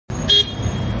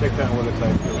Take time all the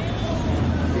time.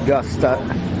 You got start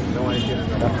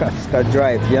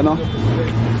drive, you know?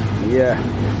 Yeah.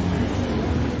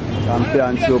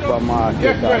 Champion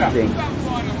supermarket and thing.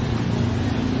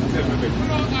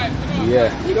 Yeah.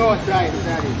 You don't try it,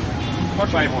 Daddy. What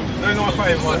 500? No,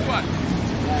 500.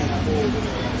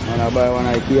 And I buy one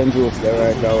of the cane juice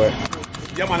there right away.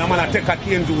 Yeah, man, I'm gonna take a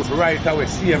cane juice right away,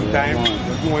 same time.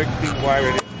 Just do everything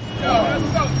already.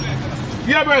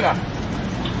 Yeah, brother.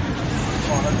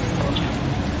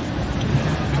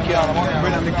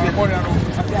 Brother,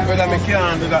 me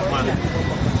can't do that, man.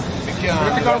 Me can't.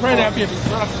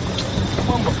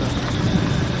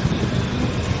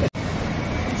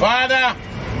 Father!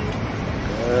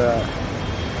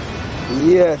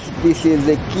 Yes, this is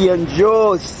the cane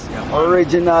juice,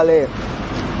 originally.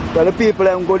 Tell the people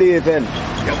them good evening.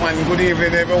 Yeah, man, good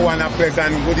evening everyone, a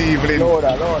pleasant good evening.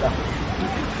 Loader.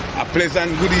 A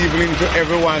pleasant good evening to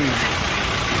everyone.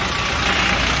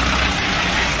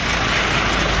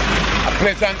 A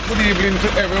pleasant good evening to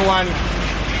everyone.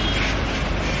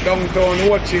 Downtown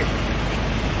watching.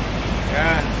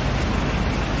 Yeah.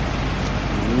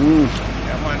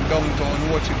 Yeah, man, downtown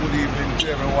watching. Good evening to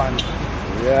everyone.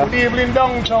 Yeah. Good evening,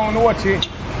 downtown watching.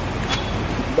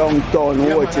 Downtown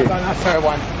watching.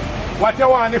 What you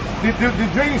want? The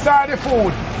drinks or the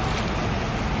food?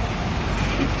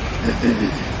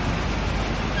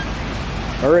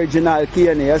 Original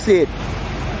cane, you see it?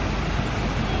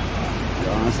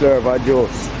 Don't serve a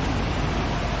juice.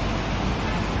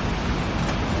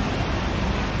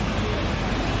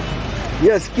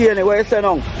 Yes, cane, where you say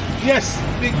now? Yes,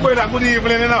 big brother, good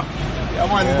evening, you know. Yeah,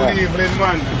 man, good evening,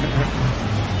 man.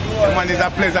 Yeah, man, it's a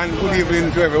pleasant good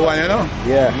evening to everyone, you know.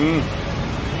 Yeah.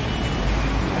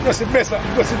 Just the best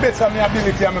of my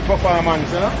ability and my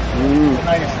performance, you know.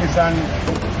 Niceness and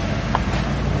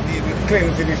the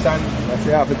cleanliness and... That's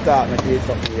you have to talk me to you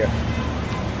something here.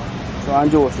 So I'm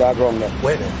juice that wrong there.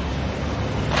 Wait there.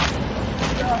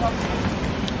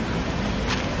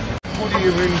 Good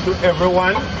evening to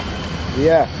everyone.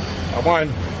 Yeah. Come on.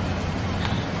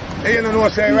 Hey, you know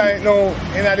what I say right now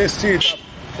in the street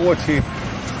of Ocho,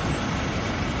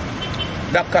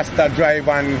 Lancaster Drive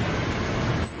and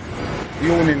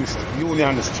Union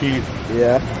Street.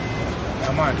 Yeah.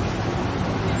 Come on.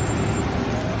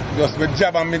 Just my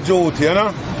job and my duty, you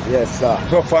know? Yes, sir.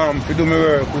 So far, to do my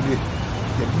work with the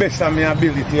best of my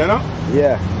ability, you know?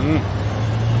 Yeah.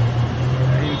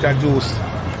 Introduce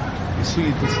the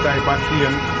sweetest type of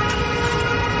cane.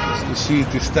 It's the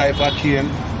sweetest type of cane.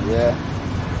 Yeah.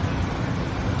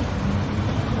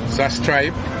 It's a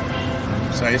stripe.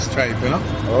 It's a stripe, you know?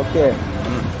 Okay.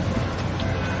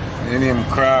 The name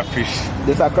crawfish.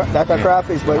 That's a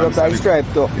crawfish, but it's a stripe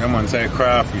too. Yeah, man, it's a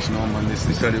crawfish, no, man. This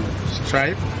is the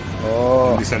stripe.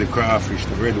 Oh. This is the crawfish,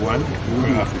 the red one,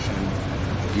 crawfish, and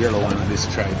the yellow one, and the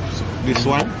stripe. So this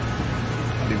one,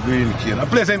 the green cane. A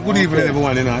pleasant good evening,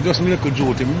 everyone, you know. Just me little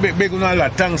duty. Big on a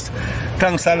lot. Thanks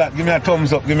a lot. Give me a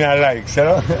thumbs up, give me a likes, you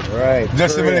know. Right.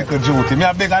 Just me little duty. Me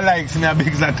a big a likes, me a big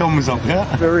a thumbs up,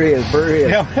 yeah. For real.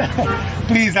 Yeah.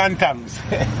 Please and thanks.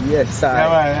 Yes, sir. Yeah,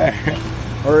 man.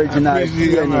 Original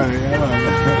cane. Yeah, man.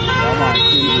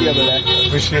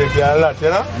 Appreciate you a lot, you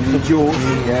know. And the juice.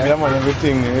 Yeah, man,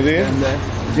 everything, you see? And the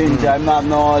ginger, I have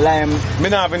no lime. Me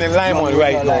not have any lime on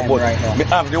right now, but me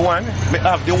have the one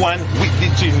with the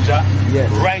ginger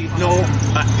right now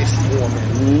at this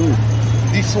moment.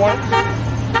 This one,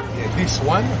 yeah, this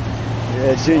one.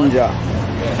 Yeah, ginger.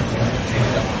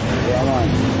 Yeah, man.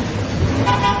 We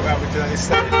have it on the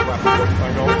side back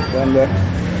then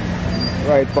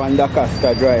right on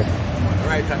Lancaster Drive.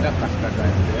 Right on Lancaster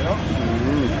Drive, you know?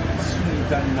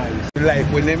 Sweet and nice. Like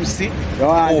when them see,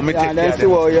 and then see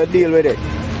how you deal with it.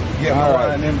 Yeah,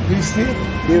 alright. And then please see.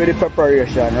 Deal with the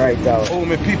preparation right now. Oh,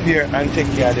 me prepare and take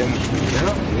care of them, you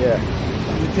know? Yeah.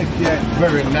 We take care,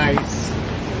 very nice.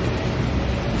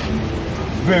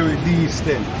 Very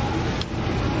decent.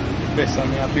 Best of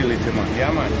my ability, man.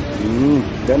 Yeah, man.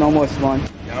 Then how much, man?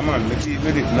 Yeah, man. Let's eat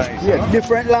with it nice. Yeah,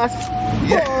 different last.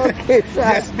 Yeah. Okay,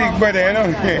 yes, big brother, you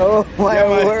know. Oh, my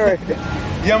word.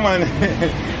 Yeah, man.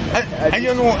 And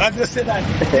you know, I just said that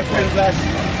different last.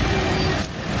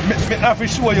 I have to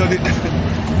show you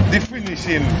the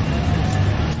finishing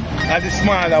of the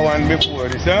smaller one before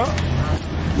this, huh?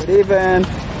 Good evening.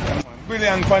 Yeah, man.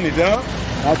 Brilliant funny, huh?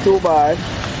 Not too bad.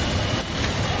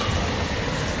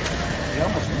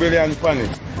 Brilliant funny.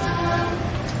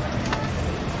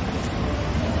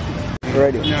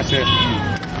 Ready.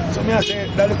 So me I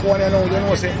say, that look one you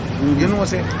know say,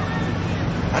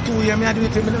 a 2 year me I do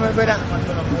it to me, brother.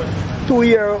 2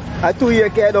 year, a 2 year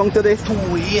care down to this? 2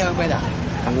 year, brother.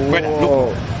 Brother,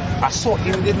 look, I saw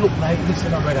him, they look like this, you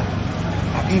know, brother.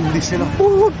 him this, you know.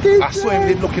 Okay. I saw him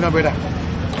did looking at brother.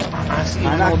 I see him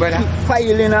And now, I brother. keep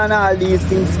filing on all these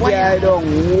things. Carry down.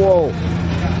 Whoa.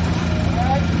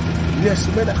 Yes,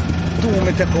 brother. 2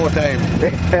 me take out time.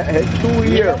 2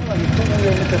 years. Yeah, man, 2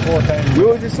 years me take out time. You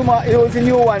was the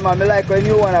new one, man. I like a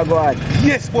new one I got.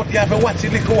 Yes, but you have to watch the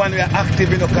little one we are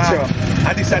active in the car. Sure.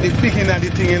 And this is the beginning of the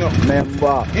thing, you know.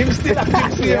 Remember. Him still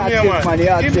active, see him Active, here, man. man, he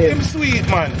active. Him sweet,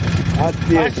 man.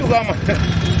 Active. A sugar man.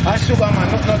 A sugar man,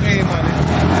 not doing, man.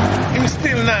 Him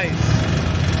still nice.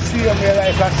 See him here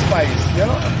like a spice, you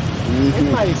know.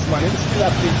 Him nice, man. Him still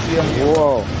active, see him here.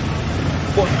 Wow.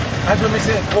 But as when I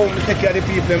say, oh, we take care of the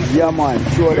people, Yeah, man.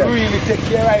 Show we them. really take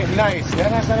care of it nice. You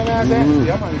understand what I'm saying?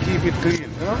 Yeah, man, keep it clean,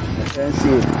 you know. You can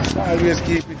see. Always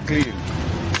keep it clean.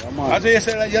 Yeah, man. As you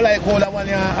say, you like all that one,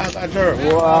 a jerk.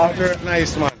 Wow. A jerk,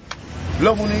 nice, man.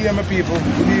 Love when you hear my people.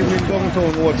 Good evening,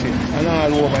 downtown, watch it. And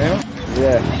all over, you know.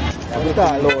 Yeah. I'm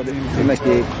start load to make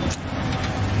it.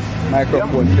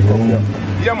 Microphone pick up here.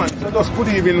 Yeah, man. So just good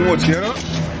evening, watch, you know.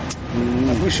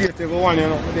 Appreciate everyone, you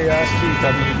know. They are sweet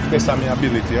and the best of my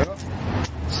ability, you know.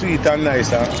 Sweet and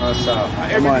nice and soft.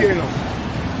 Every day, you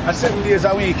know. 7 days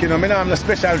a week, you know. I don't have no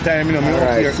special time, you know. I'm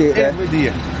out here every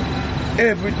day.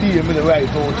 Every day, I'm right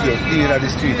out here, here at the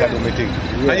street, I do my thing.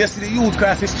 Yeah. And you see the youth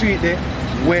cross the street there,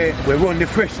 where we run the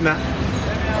freshener.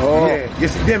 Oh. Yeah, you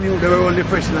see them youth, they run the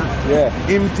freshener. Yeah.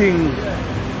 Him thing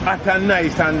hot and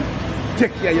nice and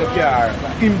take care of your car.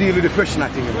 Him deal with the freshener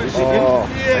thing, you know. You see Oh.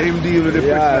 him deal with the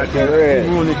Yeah, freshener thing. correct.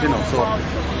 Him run it, you know. So,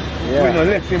 Yeah. we don't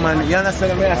left him and you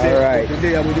understand what I say? Alright.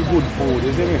 Today with the good food,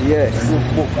 you see me? Yes.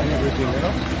 Good book and everything, you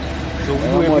know. So we How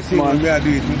do much, everything man? we are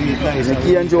doing to do it nice. The and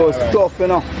key and Joe's alright. tough, you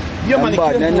know. Yeah, man,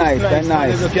 Bad, they're nice, they're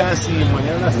nice. You can see him, man.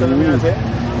 You understand what I say?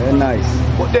 They're nice.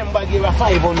 But them bag give a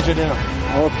 500, you know.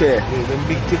 Okay. Yeah, them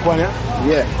big thick one, yeah?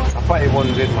 Yeah. A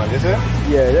 500, man, you see?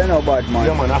 Yeah, they're not bad, man.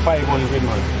 Yeah, man, a 500,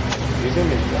 man. You see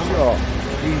me? Yeah, man. Sure.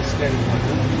 These 10, man.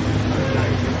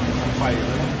 Nice, a 5, you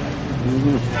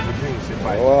know? Yeah, the drinks, a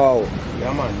 5. Wow.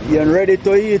 Yeah, man. You're ready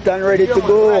to eat and ready Yeah, to man,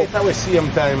 go. right away,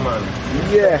 same time, man.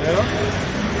 Yeah. You know?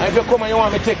 And if you come and you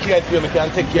want me to take care of you, I can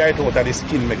take care of it out of the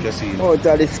skin, make you see. Out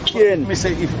of the skin. Me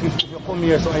say, if you come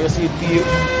here, so and you see it peel,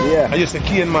 Yeah. and you say,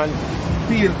 cane man,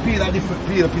 peel a different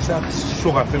piece of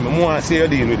sugar for me. More and say you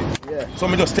deal with it. Yeah. So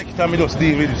me just take it and me just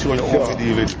deal with it, show you how to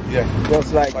deal with it. Yeah.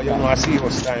 Just like But you that. know, I see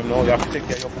us time now, you have to take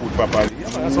care of your food properly. Yeah,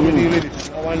 man, that's how me deal with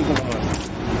it. I want to,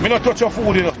 man. Me not touch your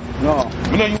food, you know. No.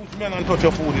 Me not use me and touch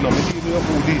your food, you know. Me deal with your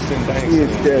food decent times.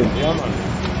 Yes, then. Yeah,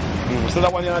 man. So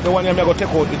that one, the one I'm going to take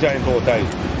out the giant out of it.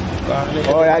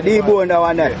 Oh, yeah, debone that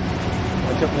one there.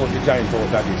 I take out the giant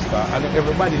out of this car. And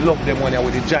everybody love them when they're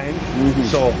with the giant.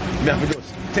 So me have to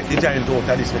just take the giant out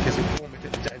of this because if you want me to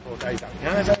take the giant out of it. You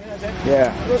understand?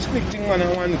 Yeah. Just quick thing, man,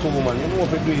 and 1, 2, man. You know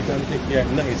if you do it and take care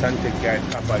nice and take care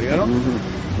properly, you know?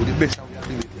 With the best how we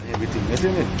do it and everything, you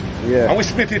see me? Yeah. And we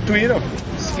split it too, you know?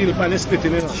 Skill pan is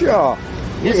splitting, you know? Sure.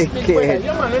 You split Okay. it,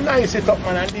 yeah, man, and nice it up,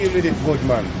 man, and deal with it good,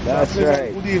 man. That's So,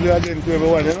 right. Good evening again to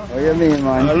everyone, you know? What you mean, And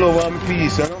man? love and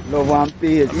peace, you know? Love and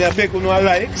peace. Me a beg you no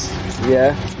likes,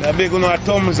 Yeah. me a beg you no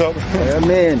thumbs up, What you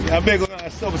mean? me a beg you no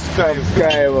subscribe.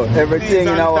 Subscribe. Everything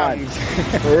in our one.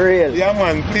 For real. Yeah,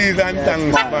 man, please and Yes,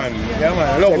 thanks, man. man. Yeah,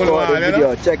 man, love Check you, out the man, you video.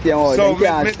 know? Check them out. So, They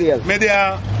can't steal. me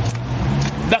there,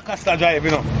 Dakasta Drive,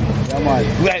 you know? Yeah,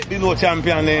 man. Right below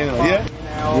champion, you know, yeah?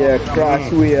 Yeah,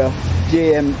 Crossway.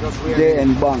 JN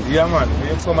Bank. Yeah, man,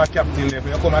 you come a captain there,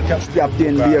 you come a captain.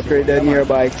 Captain Bakery there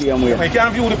nearby, same way. I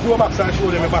can view the pro box and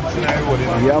show them the box in the road, you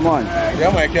know? Yeah, man. Yeah,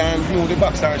 man, I can view the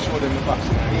box and show them the box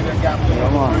in the road. Yeah,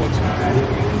 man.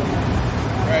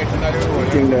 Right in the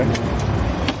road. Thing there.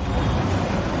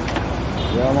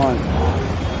 Yeah,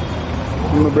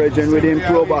 man. My brethren with him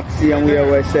pro box, and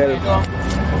we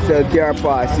sell car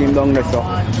parts, him down there, so.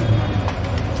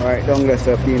 Right, down there,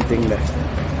 so, team thing there.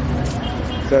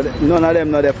 So none of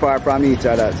them not that far from each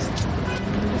other.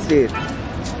 See it?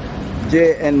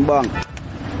 JN Bank.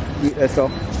 Eat this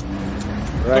up.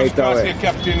 Right Just cross away. the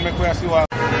captain, make we see what.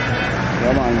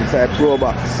 Yeah, man, it's a pro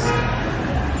box.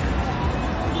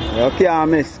 You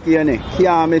can't miss Kenny.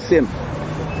 Can't miss him.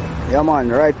 Yeah, man,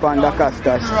 right on the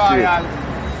Costa Street.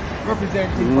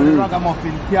 Representing for the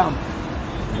Ragamuffin camp.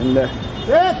 And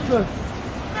Yes!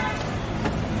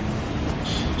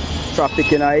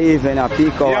 traffic in a even a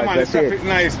peak hours. Yeah, man, the That's traffic it.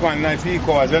 nice, man, nice peak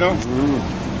hours, you know?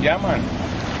 Yeah, man.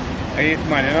 I hate,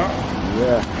 man, you know?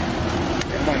 Yeah.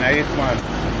 Yeah, man, I hate, man.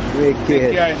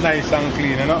 Wicked. Yeah, it's nice and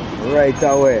clean, you know? Right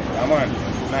away. Yeah, man.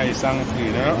 Nice and clean,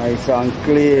 you know? Nice and Yeah,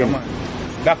 clean. man.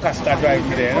 That Costa Drive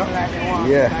today, you know?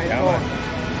 Yeah. Yeah, man.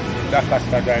 That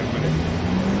Costa Drive today.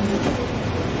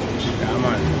 Yeah,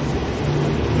 man.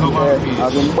 Love and peace.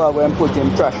 I've been bad when put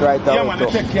him trash right out. Yeah, man, I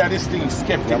take care of this thing.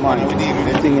 Skeptic, Yeah, man. We deal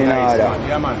with The thing in nice, order. man.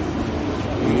 Yeah,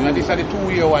 man. And this is the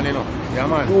 2-year one, you know. Yeah,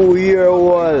 man.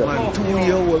 2-year-old. Man,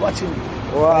 2-year-old. Watch him.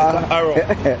 Wow. Like an arrow.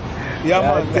 Yeah,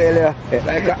 man. I tell you.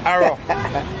 Like an arrow.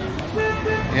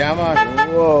 Yeah, man.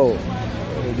 Whoa.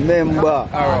 Remember.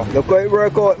 Arrow. Look how it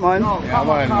work out, man. Yeah,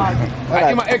 man.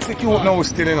 I can execute now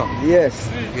still, you know. Yes.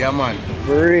 Yeah, man.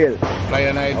 For real.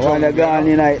 Lion Eye I want to go on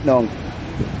in night now.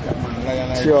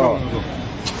 Lion Eye Sure. jungle.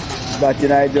 Back in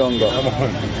the jungle. Yeah,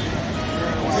 man.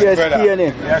 Yes, Brother. Kenny.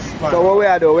 Yes, man. So what we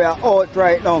are doing? We are out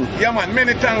right now. Yeah, man.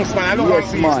 Many thanks, man. I love Yes,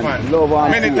 and peace, man. man. Love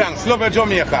and Many peace. thanks. Love your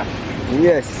Jamaica.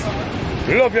 Yes.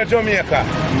 Love your Jamaica.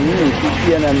 Keep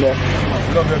Kenny there.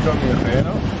 Love your Jamaica, you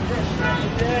know.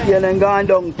 Kenny gone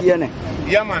down, Kenny.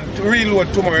 Yeah, man. To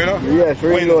reload tomorrow, you know. Yes,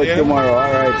 reload Wednesday, you know? tomorrow.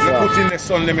 All right, Me sir. put in the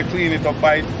sun, let me clean it up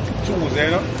by Tuesday,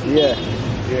 you know. Yeah.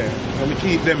 Yeah. Let me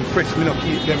keep them fresh, me not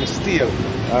keep them stale.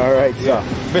 All right, sir.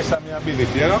 Best of my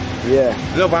ability, you know.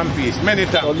 Yeah. Love and peace. Many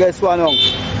So thanks. guess what now?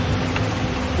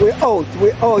 We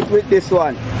out with this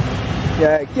one.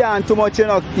 Yeah, can't too much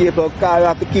enough people because we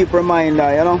have to keep reminder,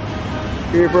 you know.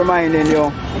 Keep reminding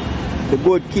you the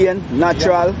good cane,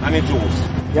 natural. And the juice.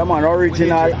 Yeah man,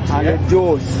 original With the and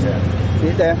juice, the juice. Yeah. See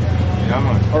there? Yeah,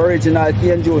 man. Original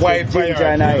cane juice Wide with ginger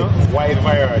variety, and you ice. know. Wide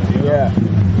variety, you know.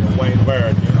 Yeah. Wide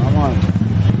variety, you know. Come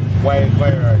on. Wide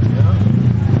variety, you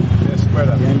know. Yes,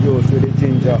 brother. Cane juice with the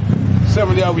ginger.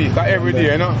 7 days a week, every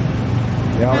day, you know.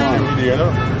 Yeah man. Every day, you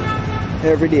know.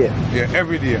 Every day. Yeah,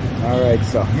 every day. Alright,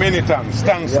 sir. Many thanks.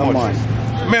 Thanks Yeah, much.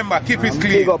 man. Remember, keep it And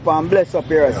clean. big up and bless up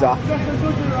here, sir.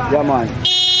 Yeah man.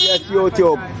 Yes,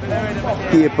 YouTube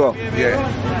people.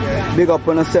 Yeah. Big up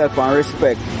on yourself and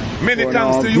respect. Many on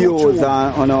thanks to views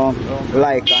YouTube. and on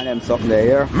like and them something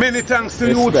there. Yeah? Many thanks to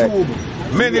Respect.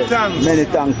 YouTube. Many Yes, thanks. Many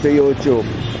thanks to YouTube.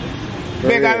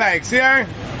 Bigger likes, yeah?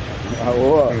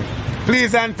 Oh,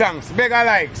 Please and thanks. Bigger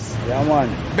likes. yeah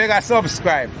man. Bigger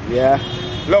subscribe. Yeah.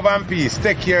 Love and peace.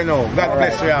 Take care now. God All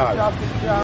bless right. you all.